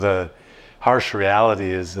The harsh reality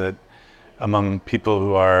is that among people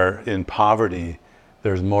who are in poverty,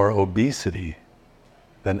 there's more obesity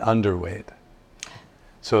than underweight.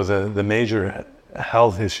 So the major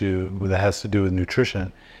health issue that has to do with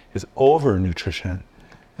nutrition is overnutrition.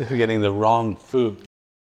 If you're getting the wrong food.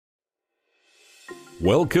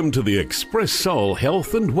 Welcome to the Express Soul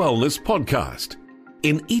Health and Wellness Podcast.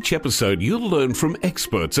 In each episode, you'll learn from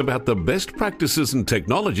experts about the best practices and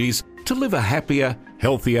technologies to live a happier,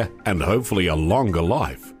 healthier, and hopefully a longer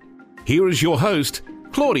life. Here is your host,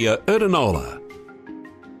 Claudia Erdenola.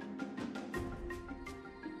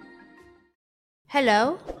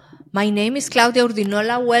 Hello, my name is Claudia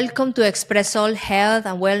Erdenola. Welcome to Express Soul Health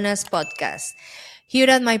and Wellness Podcast. Here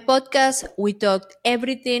at my podcast, we talk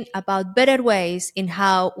everything about better ways in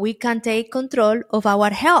how we can take control of our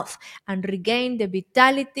health and regain the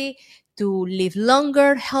vitality to live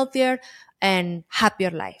longer, healthier, and happier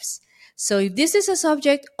lives. So if this is a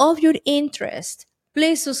subject of your interest,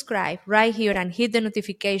 please subscribe right here and hit the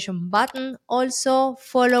notification button. Also,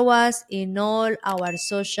 follow us in all our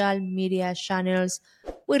social media channels.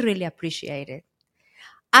 We really appreciate it.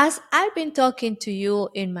 As I've been talking to you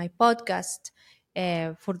in my podcast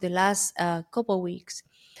for the last couple weeks,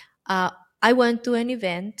 I went to an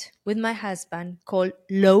event with my husband called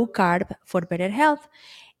Low Carb for Better Health.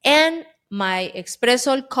 And my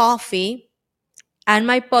espresso coffee and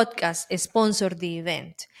my podcast sponsored the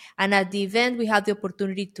event. And at the event, we had the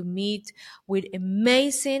opportunity to meet with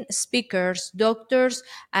amazing speakers, doctors,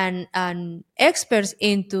 and experts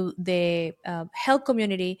into the health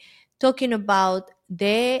community, talking about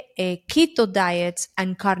the keto diets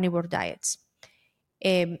and carnivore diets.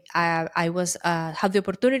 I was had the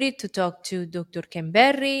opportunity to talk to Dr. Ken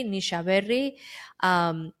Berry, Nisha Berry,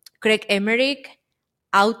 Craig Emmerich,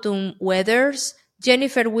 Autumn Weathers,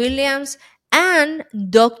 Jennifer Williams, and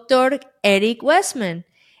Dr. Eric Westman.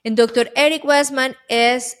 And Dr. Eric Westman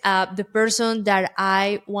is the person that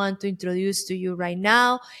I want to introduce to you right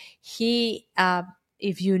now. He,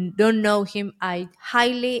 if you don't know him, I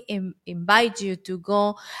highly invite you to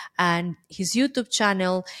go and his YouTube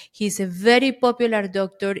channel. He's a very popular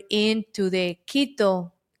doctor into the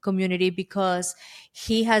keto community because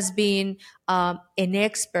he has been an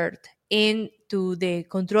expert into the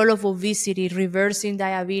control of obesity, reversing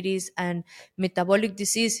diabetes and metabolic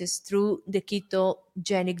diseases through the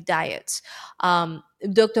ketogenic diets.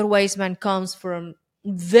 Dr. Weissman comes from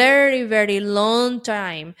very, very long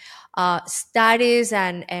time studies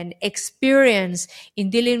and experience in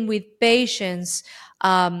dealing with patients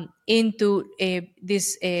into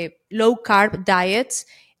these low carb diets.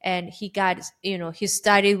 And he got, he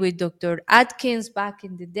studied with Dr. Atkins back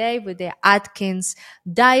in the day with the Atkins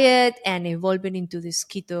diet and evolving into these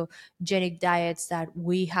ketogenic diets that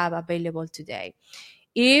we have available today.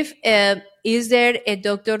 If is there a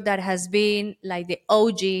doctor that has been like the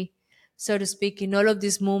OG, so to speak, in all of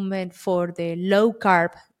this movement for the low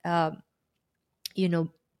carb,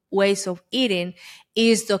 ways of eating,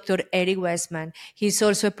 is Dr. Eric Westman. He's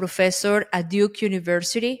also a professor at Duke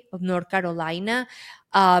University of North Carolina.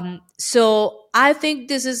 So I think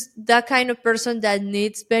this is that kind of person that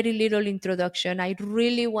needs very little introduction. I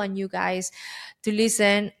really want you guys to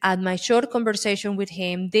listen at my short conversation with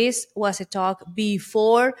him. This was a talk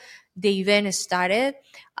before the event started.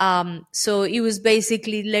 So it was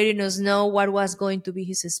basically letting us know what was going to be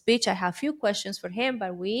his speech. I have a few questions for him,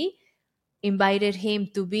 but we invited him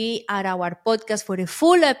to be at our podcast for a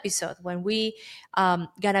full episode when we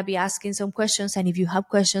gonna be asking some questions. And if you have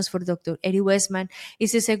questions for Dr. Eric Westman,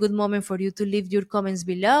 this is a good moment for you to leave your comments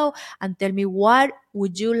below and tell me what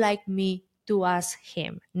would you like me to ask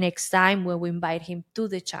him next time when we invite him to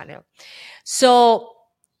the channel. So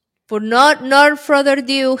for not further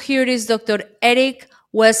ado, here is Dr. Eric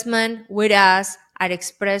Westman with us at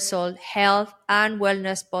Express Soul Health and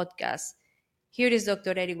Wellness Podcast. Here is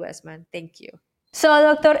Dr. Eric Westman. Thank you. So,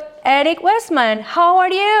 Dr. Eric Westman, how are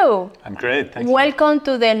you? I'm great, thank you. Welcome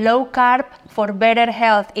to the Low Carb for Better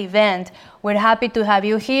Health event. We're happy to have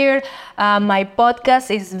you here. My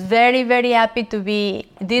podcast is very, very happy to be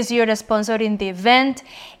this year sponsoring the event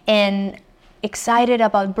and excited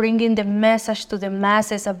about bringing the message to the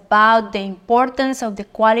masses about the importance of the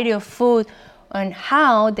quality of food and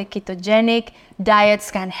how the ketogenic diets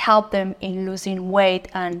can help them in losing weight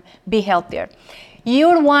and be healthier.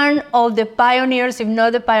 You're one of the pioneers, if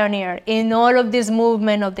not the pioneer, in all of this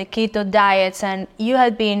movement of the keto diets, and you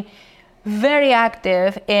have been very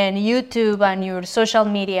active in YouTube and your social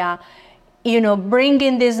media,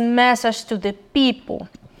 bringing this message to the people.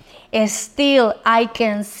 And still, I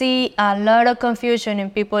can see a lot of confusion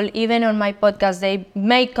in people, even on my podcast, they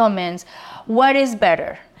make comments, what is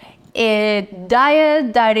better? a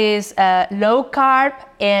diet that is low carb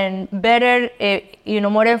and better,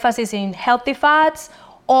 more emphasis in healthy fats,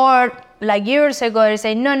 or like years ago they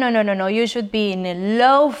say no, you should be in a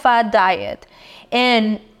low fat diet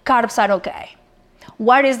and carbs are okay.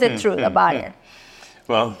 What is the truth about it?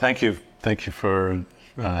 Well, thank you for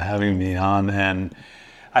having me on. And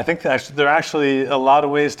I think that there are actually a lot of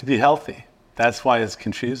ways to be healthy. That's why it's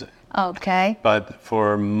confusing. Okay. But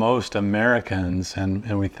for most Americans,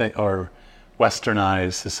 and we think, or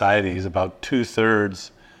westernized societies, about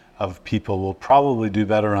 2/3 of people will probably do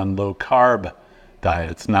better on low carb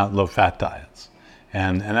diets, not low fat diets.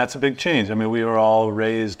 And that's a big change. I mean, we were all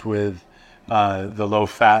raised with the low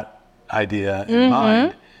fat idea in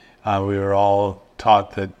mind. We were all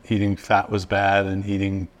taught that eating fat was bad and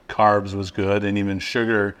eating carbs was good, and even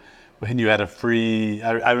sugar. When you had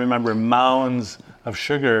I remember mounds of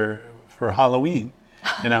sugar for Halloween,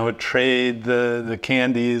 and I would trade the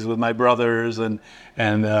candies with my brothers,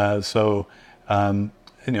 so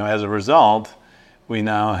as a result, we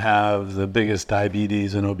now have the biggest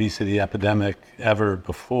diabetes and obesity epidemic ever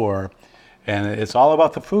before, and it's all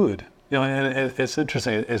about the food. And it's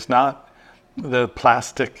interesting. It's not the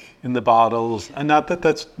plastic in the bottles, and not that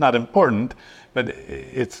that's not important, but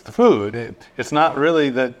it's the food. It's not really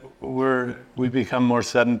that we become more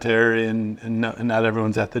sedentary and not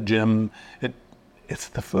everyone's at the gym. It's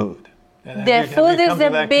the food. The food is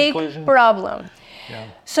a big problem. Yeah.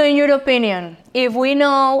 So in your opinion, if we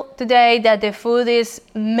know today that the food is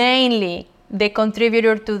mainly the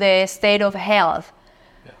contributor to the state of health,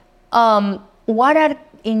 what are,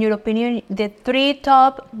 in your opinion, the 3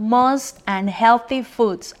 top most unhealthy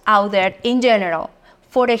foods out there in general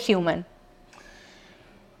for a human?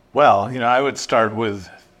 Well, I would start with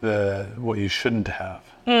what you shouldn't have.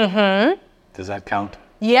 Does that count?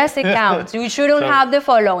 Yes, it counts. You shouldn't have the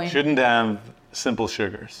following. Shouldn't have simple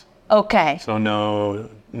sugars. Okay. So no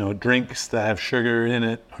drinks that have sugar in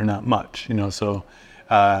it, or not much. So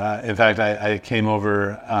in fact, I came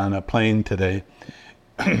over on a plane today.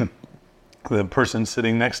 The person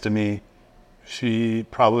sitting next to me, she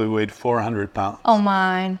probably weighed 400 pounds. Oh,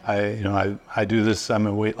 mine. I do this. I'm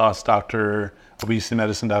a weight loss doctor, obesity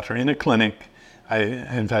medicine doctor in a clinic.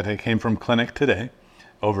 In fact, I came from clinic today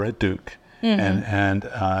over at Duke. And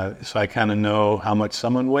so I kind of know how much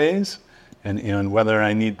someone weighs, and whether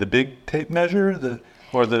I need the big tape measure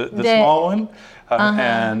or the small one.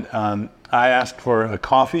 And I asked for a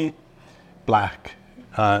coffee, black,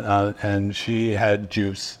 and she had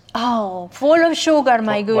juice. Oh, full of sugar,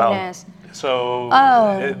 my goodness.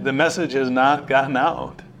 The message has not gotten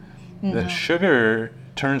out. The sugar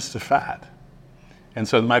turns to fat. And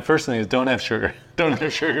so my first thing is don't have sugar. Don't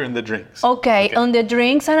have sugar in the drinks. Okay, on the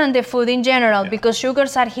drinks and on the food in general, because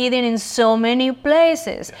sugars are hidden in so many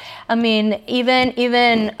places. Yeah. I mean,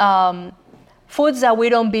 even foods that we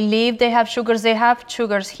don't believe they have sugars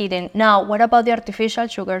hidden. Now, what about the artificial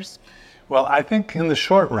sugars? Well, I think in the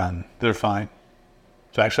short run, they're fine.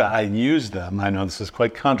 So actually, I use them. I know this is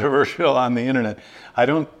quite controversial on the internet. I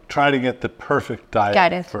don't try to get the perfect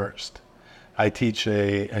diet first. I teach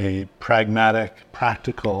a pragmatic,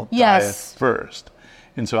 practical diet first.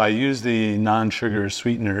 And so I use the non-sugar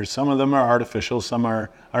sweeteners. Some of them are artificial, some are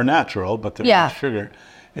natural, but they're not sugar,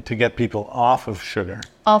 to get people off of sugar.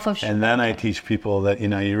 And then I teach people that,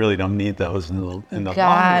 you really don't need those in the long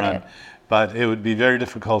run. But it would be very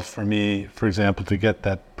difficult for me, for example, to get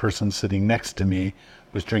that person sitting next to me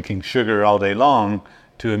who's drinking sugar all day long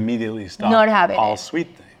to immediately stop all sweet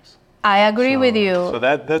things. I agree with you. So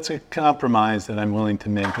that's a compromise that I'm willing to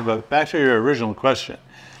make. But back to your original question,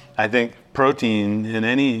 I think protein in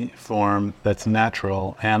any form that's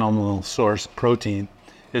natural, animal source protein,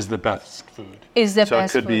 is the best food.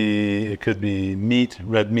 It could be meat,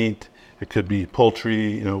 red meat. It could be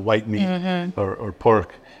poultry, white meat or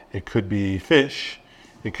pork. It could be fish.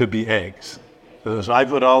 It could be eggs. So I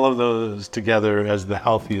put all of those together as the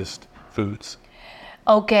healthiest foods.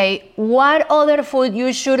 Okay, what other food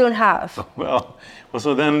you shouldn't have? Well,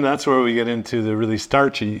 so then that's where we get into the really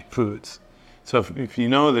starchy foods. So if you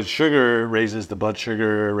know that sugar raises the blood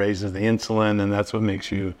sugar, raises the insulin, and that's what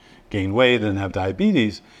makes you gain weight and have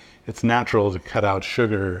diabetes, it's natural to cut out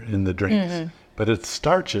sugar in the drinks. But it's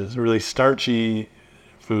starches, really starchy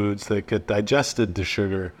foods that get digested to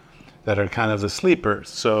sugar, that are kind of the sleepers.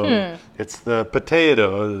 So it's the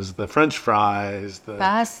potatoes, the French fries, the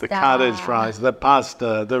cottage fries, the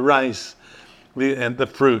pasta, the rice, and the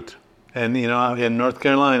fruit. And in North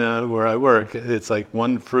Carolina, where I work, it's like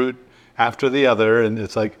one fruit after the other, and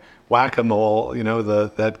it's like whack-a-mole.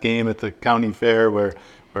 That game at the county fair where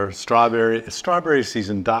strawberry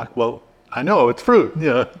season, Doc. Well, I know it's fruit.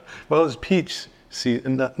 Well, it's See,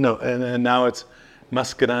 no, and now it's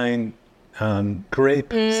muscadine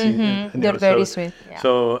grape seed. They're very sweet. Yeah.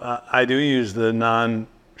 So I do use the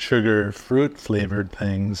non-sugar fruit flavored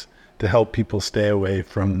things to help people stay away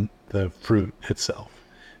from the fruit itself.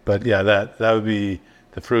 But yeah, that would be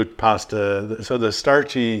the fruit pasta. So the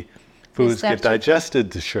starchy foods get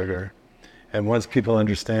digested to sugar, and once people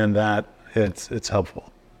understand that, it's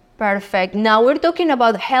helpful. Perfect. Now we're talking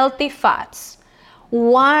about healthy fats.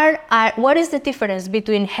 What is the difference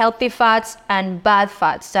between healthy fats and bad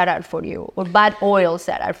fats that are for you, or bad oils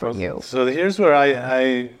that are for you? So here's where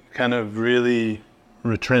I kind of really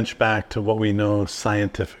retrench back to what we know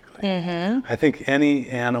scientifically. I think any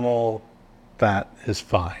animal fat is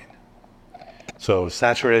fine. So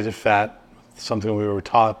saturated fat, something we were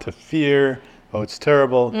taught to fear, oh, it's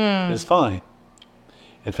terrible, is fine.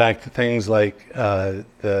 In fact, things like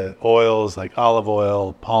the oils, like olive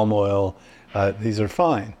oil, palm oil, these are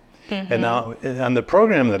fine. And now on the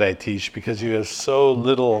program that I teach, because you have so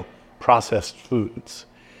little processed foods,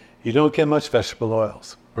 you don't get much vegetable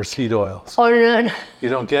oils or seed oils. Oh, no. You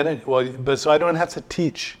don't get it? Well, but so I don't have to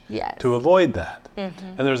teach to avoid that.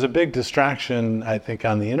 And there's a big distraction, I think,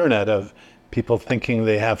 on the internet of people thinking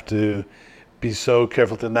they have to be so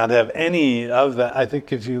careful to not have any of that. I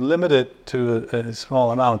think if you limit it to a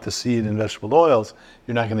small amount, the seed and vegetable oils,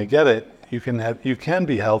 you're not going to get it. You can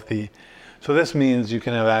be healthy. So this means you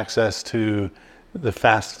can have access to the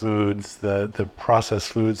fast foods, the processed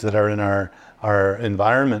foods that are in our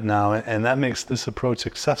environment now, and that makes this approach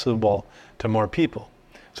accessible to more people.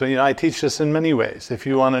 So, I teach this in many ways. If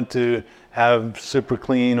you wanted to have super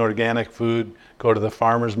clean organic food, go to the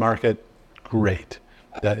farmer's market, great.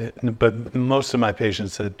 But most of my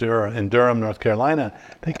patients in Durham, North Carolina,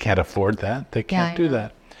 they can't afford that. They can't do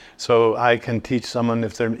that. So I can teach someone,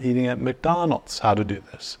 if they're eating at McDonald's, how to do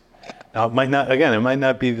this. Now, it might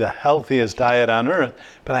not be the healthiest diet on earth,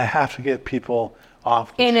 but I have to get people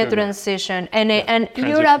off the sugar. A transition. And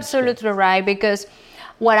you're absolutely right, because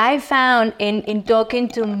what I found in talking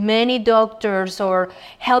to many doctors or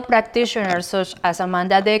health practitioners, such as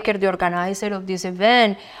Amanda Decker, the organizer of this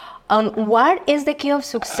event, on what is the key of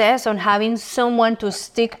success on having someone to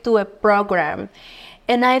stick to a program.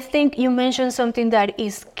 And I think you mentioned something that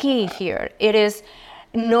is key here. It is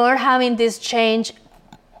not having this change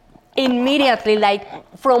immediately, like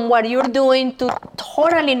from what you're doing to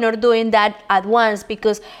totally not doing that at once,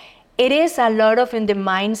 because it is a lot of in the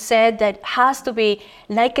mindset that has to be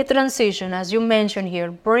like a transition, as you mentioned here,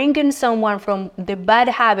 bringing someone from the bad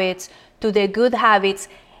habits to the good habits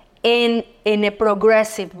in a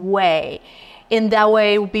progressive way. In that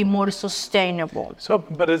way, it will be more sustainable. So,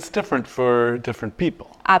 but it's different for different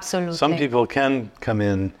people. Absolutely. Some people can come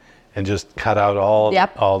in and just cut out all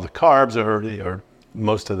the carbs or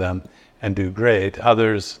most of them and do great.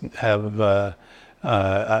 Others have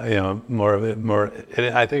more of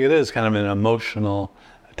it. I think it is kind of an emotional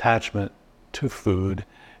attachment to food,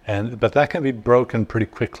 but that can be broken pretty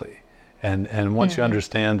quickly. And once you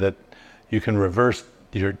understand that you can reverse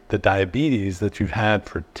the diabetes that you've had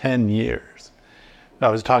for 10 years. I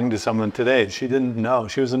was talking to someone today. She didn't know.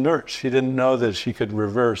 She was a nurse. She didn't know that she could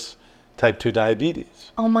reverse type 2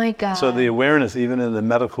 diabetes. Oh my God. So the awareness, even in the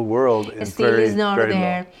medical world, is very not very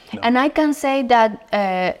there. low. No. And I can say that,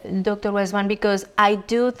 Dr. Westman, because I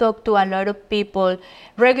do talk to a lot of people,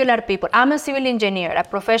 regular people. I'm a civil engineer, a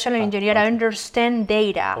professional engineer. I understand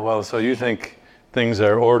data. Well, so you think things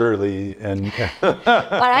are orderly and... But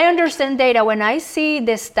I understand data. When I see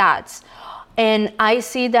the stats, and I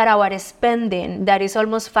see that our spending, that is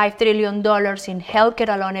almost $5 trillion in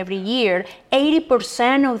healthcare alone every year,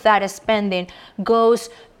 80% of that spending goes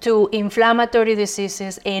to inflammatory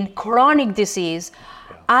diseases and chronic disease.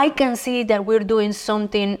 I can see that we're doing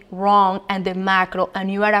something wrong at the macro,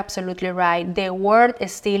 and you are absolutely right. The word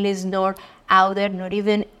still is not out there, not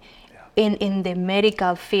even in the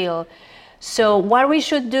medical field. So what we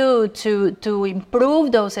should do to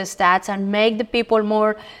improve those stats and make the people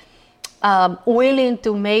more willing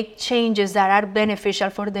to make changes that are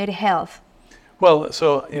beneficial for their health? Well,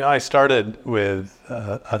 so I started with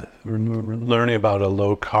learning about a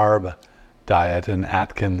low carb diet, an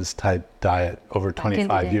Atkins type diet, over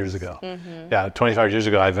 25 years ago. Yeah, 25 years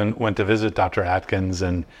ago, I went to visit Dr. Atkins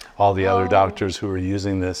and all the other doctors who were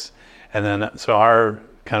using this. And then, so our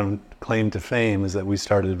kind of claim to fame is that we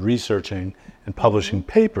started researching and publishing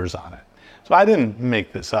papers on it. So I didn't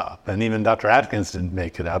make this up, and even Dr. Atkins didn't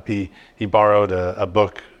make it up. He borrowed a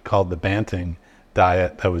book called The Banting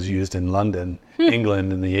Diet that was used in London,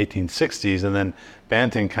 England in the 1860s, and then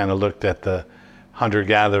Banting kind of looked at the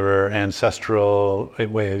hunter-gatherer ancestral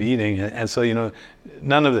way of eating, and so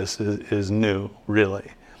none of this is new, really.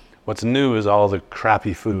 What's new is all the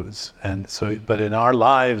crappy foods. And so, but in our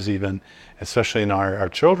lives even, especially in our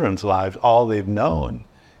children's lives, all they've known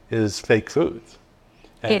is fake foods.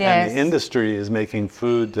 And the industry is making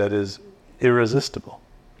food that is irresistible.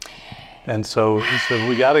 And so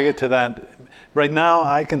we got to get to that. Right now,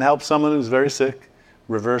 I can help someone who's very sick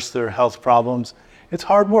reverse their health problems. It's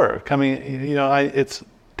hard work. I mean, it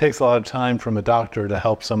takes a lot of time from a doctor to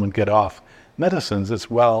help someone get off medicines. It's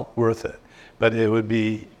well worth it. But it would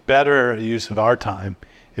be better use of our time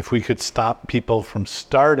if we could stop people from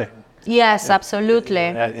starting. Yes, absolutely.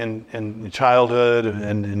 In childhood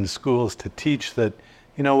and in schools to teach that,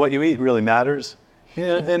 what you eat really matters.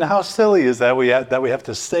 And how silly is that we have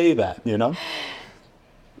to say that,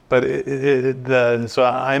 But so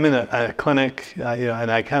I'm in a clinic,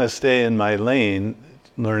 and I kind of stay in my lane,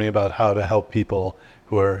 learning about how to help people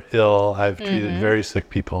who are ill. I've treated very sick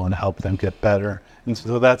people and helped them get better. And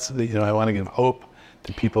so that's, I want to give hope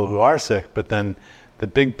to people who are sick. But then the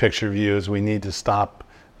big picture view is we need to stop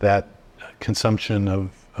that consumption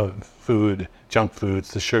of food, junk foods,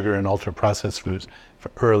 the sugar and ultra-processed foods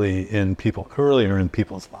earlier in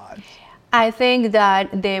people's lives. I think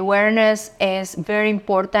that the awareness is very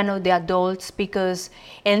important of the adults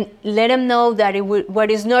and let them know that what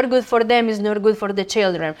is not good for them is not good for the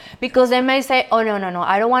children. Because they may say, oh, no,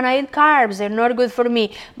 I don't want to eat carbs, they're not good for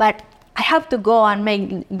me. But I have to go and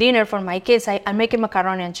make dinner for my kids. I'm making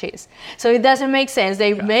macaroni and cheese. So it doesn't make sense.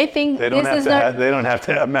 They may think they don't have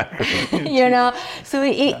to have macaroni. So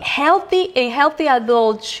a healthy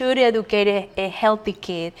adult should educate a healthy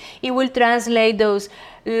kid. It will translate those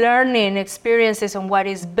learning experiences on what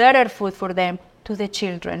is better food for them to the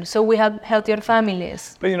children. So we have healthier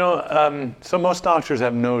families. But so most doctors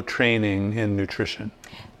have no training in nutrition.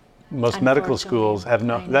 Most medical schools have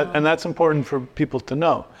no, and that's important for people to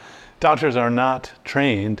know. Doctors are not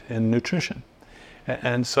trained in nutrition.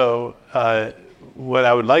 And so what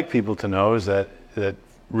I would like people to know is that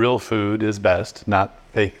real food is best, not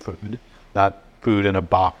fake food, not food in a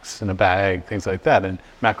box, in a bag, things like that. And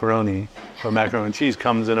macaroni or macaroni and cheese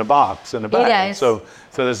comes in a box, in a bag. Yes. So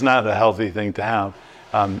that's not a healthy thing to have.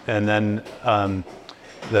 And then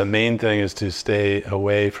the main thing is to stay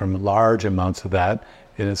away from large amounts of that.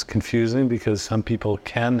 And it's confusing because some people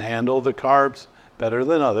can handle the carbs better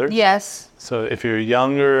than others. Yes. So if you're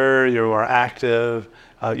younger, you're more active,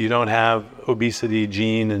 you don't have obesity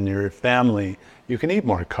gene in your family, you can eat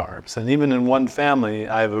more carbs. And even in one family,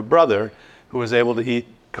 I have a brother who was able to eat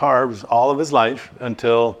carbs all of his life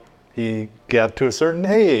until he got to a certain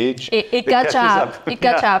age. It catches up. It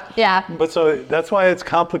catches up, yeah. But so that's why it's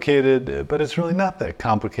complicated, but it's really not that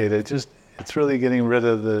complicated. It's really getting rid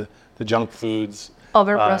of the junk foods.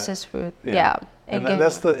 Over-processed food, yeah. And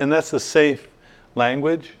that's the safe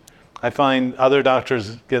language. I find other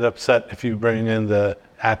doctors get upset if you bring in the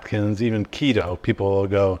Atkins, even keto. People will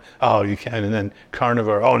go, oh, you can't, and then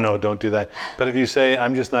carnivore, oh no, don't do that. But if you say,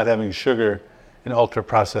 I'm just not having sugar in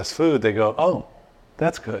ultra-processed food, they go, oh,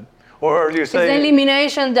 that's good. Or you say... It's an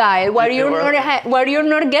elimination diet. What you're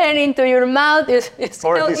not getting into your mouth is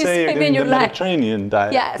or if you say you're doing the life. Mediterranean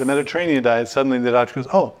diet, yes. The Mediterranean diet, suddenly the doctor goes,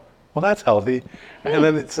 oh, well, that's healthy. And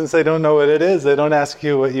then since they don't know what it is, they don't ask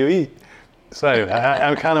you what you eat. So anyway,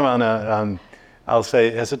 I'm kind of on I'll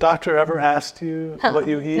say, has a doctor ever asked you what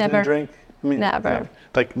you eat Never. and drink? I mean, Never.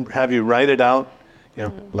 Like, have you write it out,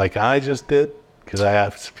 like I just did? Because I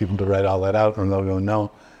asked people to write all that out, and they'll go,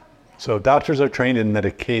 no. So doctors are trained in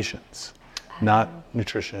medications, not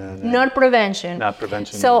nutrition. Not prevention. Not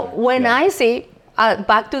prevention. So when I see,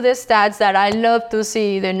 back to the stats that I love to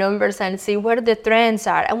see the numbers and see where the trends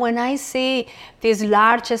are. And when I see this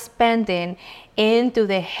large spending into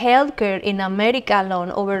the healthcare in America alone,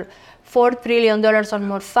 over $4 trillion,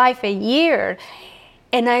 almost $5 a year.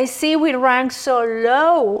 And I see we rank so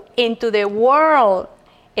low into the world,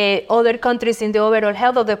 other countries in the overall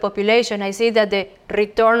health of the population. I see that the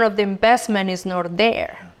return of the investment is not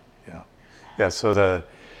there. Yeah, so the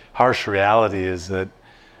harsh reality is that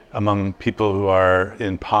among people who are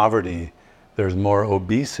in poverty, there's more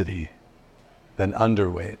obesity than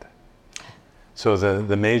underweight. So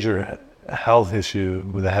the major health issue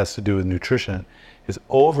that has to do with nutrition is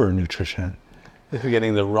overnutrition. If you're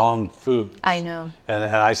getting the wrong food. I know. And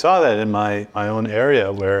I saw that in my own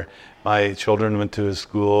area where my children went to a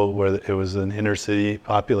school where it was an inner city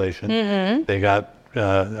population. Mm-hmm. They got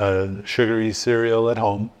sugary cereal at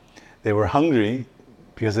home. They were hungry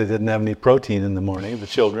because they didn't have any protein in the morning, the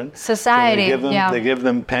children. Society, so they give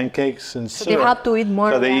them pancakes and syrup. They have to eat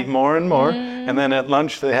more. So they eat more and more. And then at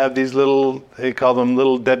lunch they have these they call them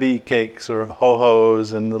little Debbie cakes or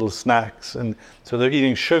ho-hos and little snacks. And so they're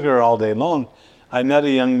eating sugar all day long. I met a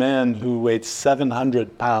young man who weighed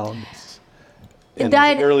 700 pounds in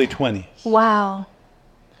That- his early 20s. Wow.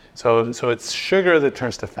 So it's sugar that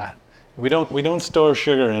turns to fat. We don't store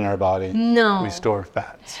sugar in our body. No. We store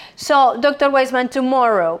fats. So, Dr. Westman,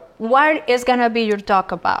 tomorrow, what is going to be your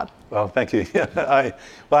talk about? Well, thank you. I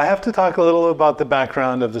have to talk a little about the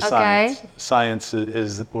background of the science. Okay. Science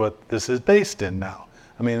is what this is based in now.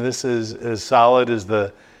 I mean, this is as solid as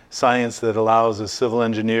the science that allows a civil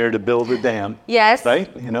engineer to build a dam. Yes.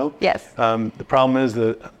 Right? You know? Yes. The problem is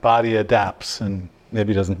the body adapts and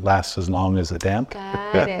maybe doesn't last as long as a dam.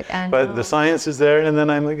 Got it. But the science is there, and then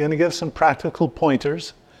I'm going to give some practical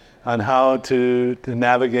pointers on how to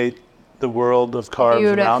navigate the world of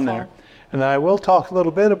carbs around there. And then I will talk a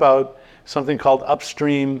little bit about something called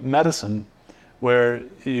upstream medicine, where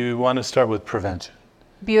you want to start with prevention.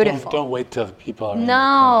 Beautiful. Don't wait till people are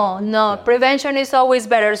No. Prevention is always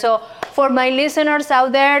better. So for my listeners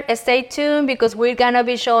out there, stay tuned because we're going to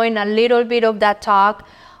be showing a little bit of that talk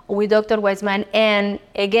with Dr. Westman. And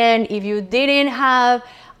again, if you didn't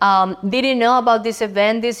know about this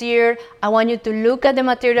event this year, I want you to look at the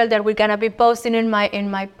material that we're gonna be posting in my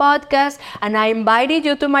podcast. And I invited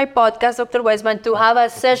you to my podcast, Dr. Westman, to have a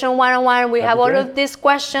session one-on-one. We have all of these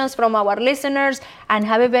questions from our listeners and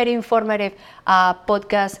have a very informative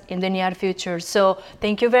podcast in the near future. So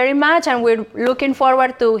thank you very much, and we're looking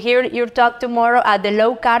forward to hear your talk tomorrow at the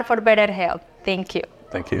Low Carb for Better Health. Thank you.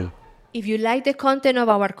 Thank you. If you like the content of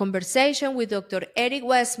our conversation with Dr. Eric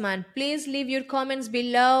Westman, please leave your comments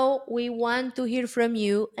below. We want to hear from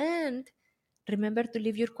you. And remember to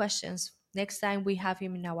leave your questions. Next time we have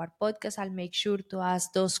him in our podcast, I'll make sure to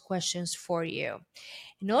ask those questions for you.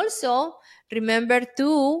 And also, remember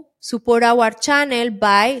to support our channel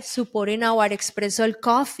by supporting our Espresso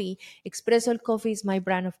Coffee. Espresso Coffee is my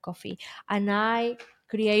brand of coffee. And I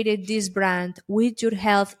created this brand with your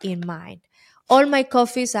health in mind. All my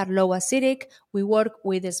coffees are low acidic. We work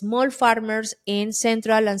with small farmers in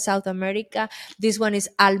Central and South America. This one is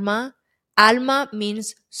Alma. Alma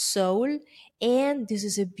means soul. And this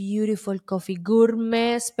is a beautiful coffee,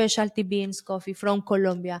 gourmet specialty beans coffee from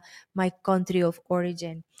Colombia, my country of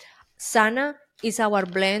origin. Sana is our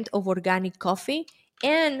blend of organic coffee.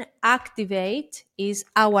 And Activate is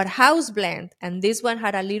our house blend. And this one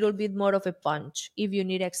had a little bit more of a punch if you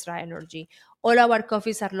need extra energy. All our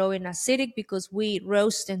coffees are low in acidic because we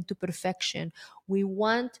roast them to perfection. We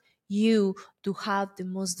want you to have the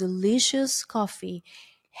most delicious coffee,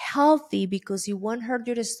 healthy because you won't hurt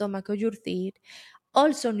your stomach or your teeth,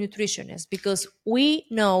 also nutritionist because we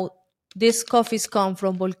know these coffees come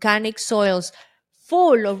from volcanic soils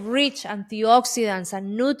full of rich antioxidants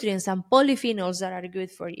and nutrients and polyphenols that are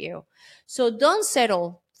good for you. So don't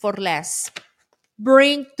settle for less.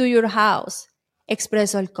 Bring to your house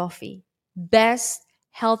Espresso Coffee. Best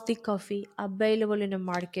healthy coffee available in the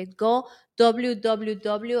market. Go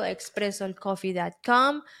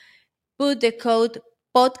www.expressocoffee.com. Put the code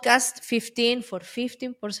podcast15 for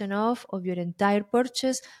 15% off of your entire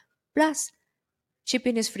purchase. Plus,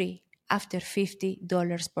 shipping is free after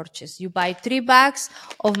 $50 purchase. You buy 3 bags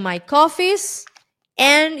of my coffees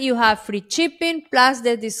and you have free shipping plus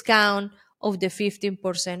the discount of the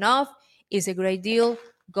 15% off. It's a great deal.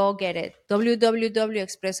 Go get it.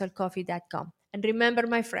 www.expressocoffee.com. And remember,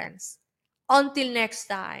 my friends, until next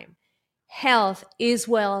time, health is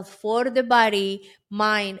wealth for the body,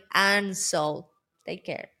 mind, and soul. Take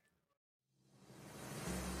care.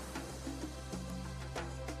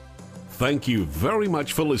 Thank you very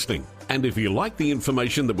much for listening. And if you like the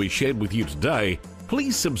information that we shared with you today,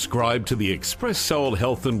 please subscribe to the Express Soul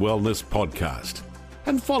Health and Wellness podcast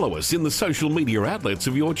and follow us in the social media outlets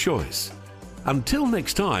of your choice. Until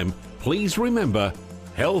next time, please remember,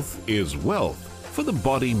 health is wealth for the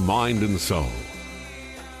body, mind, and soul.